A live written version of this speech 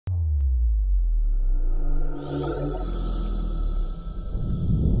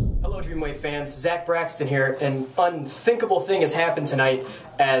DREAMWAVE fans, Zach Braxton here. An unthinkable thing has happened tonight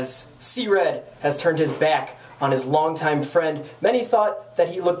as C-Red has turned his back on his longtime friend. Many thought that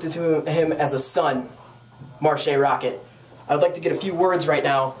he looked to him as a son, Marshe Rockett. I would like to get a few words right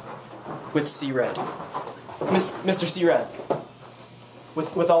now with C-Red. Mr. C-Red,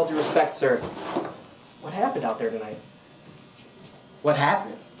 with all due respect, sir, what happened out there tonight? What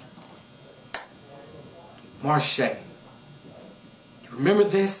happened? Marshe, you remember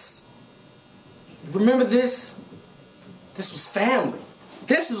this? You remember this? This was family.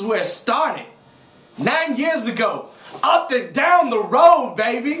 This is where it started. 9 years ago. Up and down the road,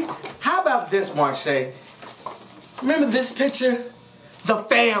 baby. How about this, Marshe? Remember this picture? The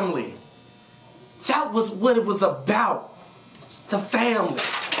family. That was what it was about. The family.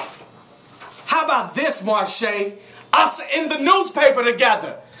 How about this, Marshe? Us in the newspaper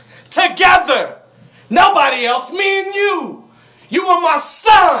together. Together. Nobody else, me and you. You were my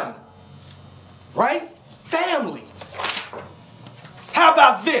son. Right? Family. How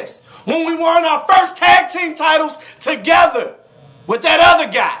about this? When we won our first tag team titles together with that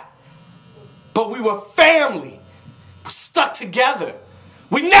other guy. But we were family. We stuck together.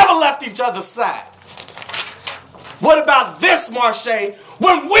 We never left each other's side. What about this, Marshe?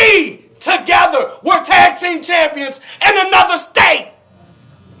 When we together were tag team champions in another state.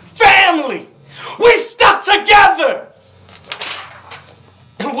 Family. We stuck together.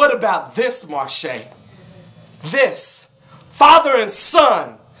 And what about this, Marshe? This, father and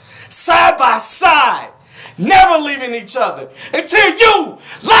son, side by side, never leaving each other until you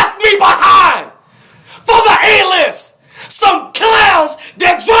left me behind for the A-list. Some clowns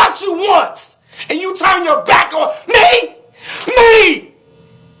that dropped you once and you turn your back on me? Me!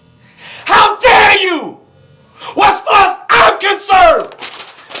 How dare you? Well, as far as I'm concerned,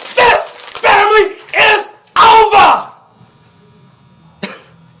 this family is over!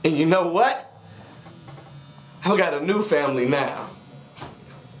 And you know what? I've got a new family now.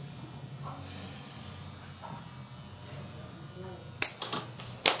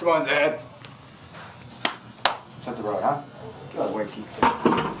 Come on, Dad. Set the road, huh? Get out of the way,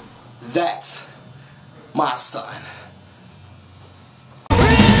 Keith. That's my son.